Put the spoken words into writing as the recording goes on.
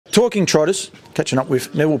Talking trotters, catching up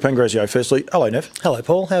with Neville Pangrazio firstly. Hello, Nev. Hello,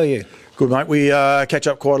 Paul. How are you? Good, mate. We catch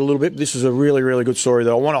up quite a little bit. This is a really, really good story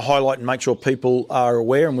that I want to highlight and make sure people are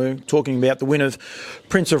aware. And we're talking about the win of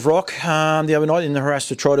Prince of Rock the other night in the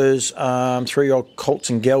Harasta Trotters 3-year-old Colts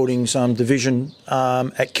and Geldings division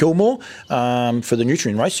at Kilmore for the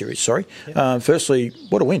Nutrient Race Series, sorry. Yep. Firstly,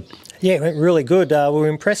 what a win. Yeah, it went really good. We were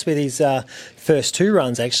impressed with his first two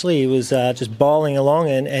runs, actually. He was just bowling along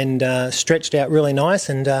and stretched out really nice.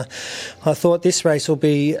 And I thought this race will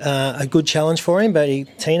be a good challenge for him, but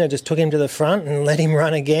Tina just took him to the front and let him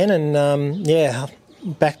run again. And,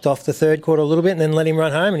 backed off the third quarter a little bit and then let him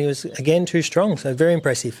run home, and he was, again, too strong. So very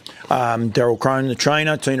impressive. Daryl Crone, the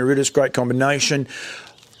trainer, Tina Rittis, great combination.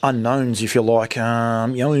 Unknowns, if you like.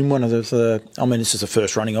 In one of this is the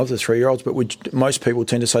first running of the 3-year-olds, but most people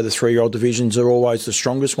tend to say the 3-year-old divisions are always the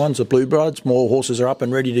strongest ones, the Bluebirds. More horses are up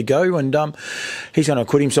and ready to go, and he's going to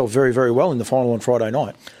acquit himself very, very well in the final on Friday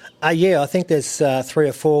night. I think there's 3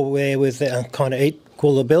 or 4 there with kind of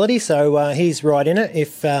equal ability, so he's right in it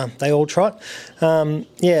if they all trot. So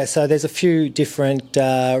there's a few different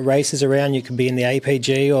races around. You can be in the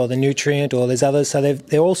APG or the Nutrient, or there's others, so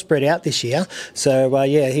they're all spread out this year. So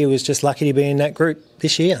he was just lucky to be in that group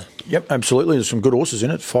this year. Yep, absolutely. There's some good horses in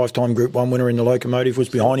it. 5-time Group 1 winner in the Locomotive was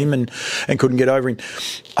behind him and couldn't get over him.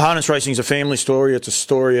 Harness racing is a family story. It's a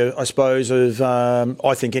story, I suppose, of,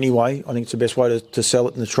 I think it's the best way to sell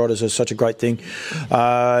it, and the Trotters are such a great thing.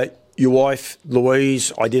 Your wife,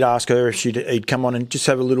 Louise, I did ask her if he'd come on and just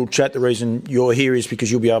have a little chat. The reason you're here is because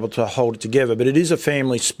you'll be able to hold it together. But it is a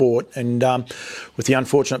family sport, and with the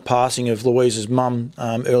unfortunate passing of Louise's mum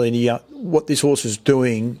early in the year, what this horse is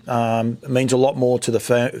doing means a lot more to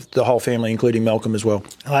the whole family, including Malcolm as well.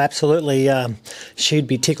 Oh, absolutely. She'd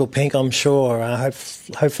be tickled pink, I'm sure.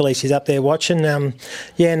 Hopefully she's up there watching. They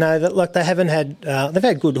haven't had... they've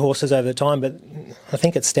had good horses over the time, but I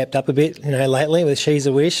think it's stepped up a bit, lately with She's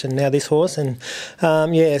a Wish and now this horse. And,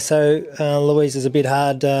 Louise is a bit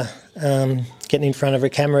hard getting in front of a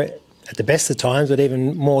camera at the best of times, but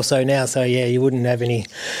even more so now. So, you wouldn't have any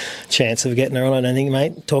chance of getting her on, I don't think,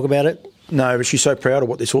 mate. Talk about it. No, but she's so proud of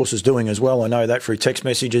what this horse is doing as well. I know that through text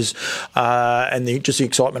messages and the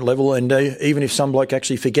excitement level. And even if some bloke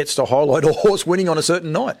actually forgets to highlight a horse winning on a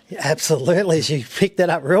certain night. Yeah, absolutely. She picked that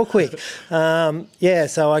up real quick. So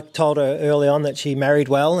I told her early on that she married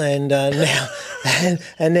well, and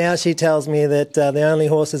now she tells me that the only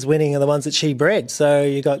horses winning are the ones that she bred. So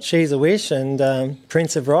you got She's a Wish and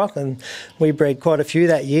Prince of Rock, and we bred quite a few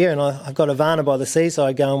that year. And I've got Ivana by the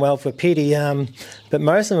Seaside going well for pity, but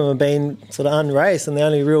most of them have been sort of unraced, and the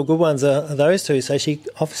only real good ones are those two. So she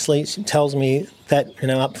tells me that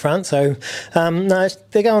up front. So no,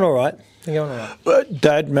 they're going all right. But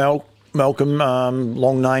Dad, Malcolm,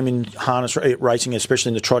 long name in harness racing, especially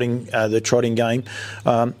in the trotting game.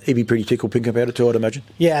 He'd be pretty tickled pink about it too, I'd imagine.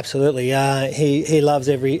 Yeah, absolutely. He loves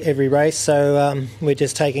every race. So we're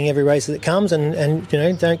just taking every race that comes, and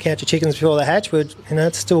don't count your chickens before they hatch.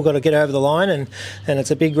 It's still got to get over the line, and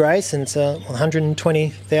it's a big race, and it's a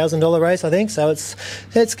 $120,000 race, I think. So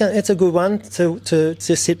it's a good one to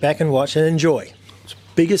just sit back and watch and enjoy. It's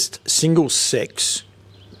biggest single sex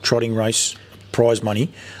trotting race prize money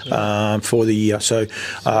for the year. So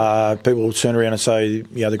people will turn around and say,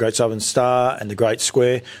 the Great Southern Star and the Great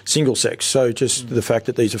Square, single sex. So just the fact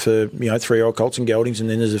that these are for 3-year-old Colts and Geldings, and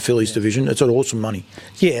then there's a fillies division, it's an awesome money.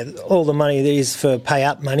 Yeah, all the money is for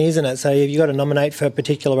pay-up money, isn't it? So if you've got to nominate for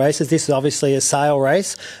particular races, this is obviously a sale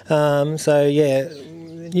race.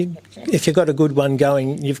 If you've got a good one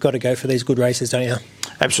going, you've got to go for these good races, don't you?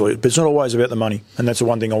 Absolutely, but it's not always about the money, and that's the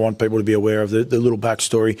one thing I want people to be aware of, the little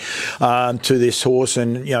backstory to this horse.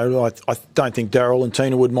 And I don't think Daryl and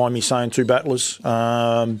Tina would mind me saying, 2 battlers,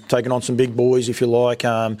 taking on some big boys, if you like,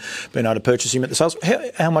 being able to purchase him at the sales.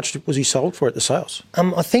 How much was he sold for at the sales?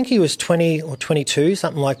 I think he was 20 or 22,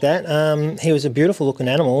 something like that. He was a beautiful looking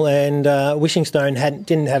animal, and Wishing Stone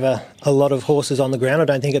didn't have a lot of horses on the ground, I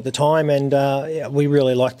don't think, at the time, and we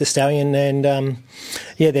really liked the stallion, and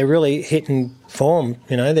they're really hitting form.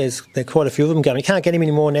 There's quite a few of them going. You can't get him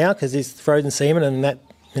anymore now because he's frozen semen, and that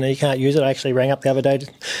you can't use it. I actually rang up the other day to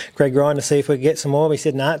Greg Ryan to see if we could get some more. He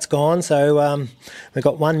said, no, it's gone. So we've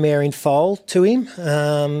got one mare in foal to him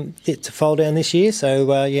to foal down this year. So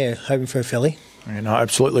hoping for a filly. No,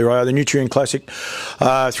 absolutely right. The Nutrient Classic,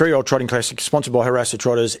 3-year-old trotting classic, sponsored by Harasser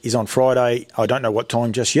Trotters, is on Friday. I don't know what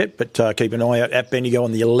time just yet, but keep an eye out at Bendigo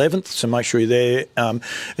on the 11th. So make sure you're there.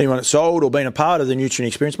 Anyone that's sold or been a part of the Nutrient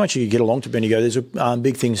experience, make sure you get along to Bendigo. There's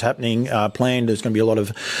big things happening planned. There's going to be a lot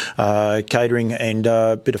of catering and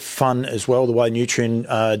a bit of fun as well. The way Nutrient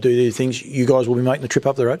do their things, you guys will be making the trip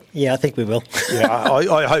up the road. Yeah, I think we will. Yeah,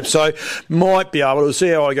 I hope so. Might be able to see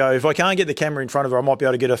how I go. If I can't get the camera in front of her, I might be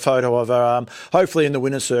able to get a photo of her. Hopefully in the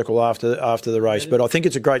winner's circle after the race. But I think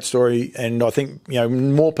it's a great story, and I think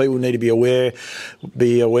more people need to be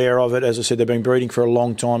aware of it. As I said, they've been breeding for a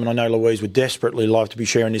long time, and I know Louise would desperately love to be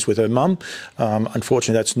sharing this with her mum.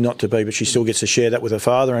 Unfortunately, that's not to be, but she still gets to share that with her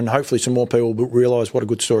father, and hopefully some more people will realise what a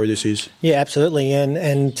good story this is. Yeah, absolutely.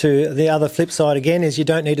 And to the other flip side again is you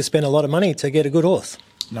don't need to spend a lot of money to get a good horse.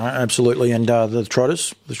 No, absolutely. And the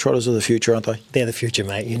trotters are the future, aren't they? They're the future,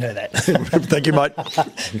 mate. You know that. Thank you, mate.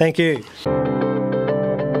 Thank you.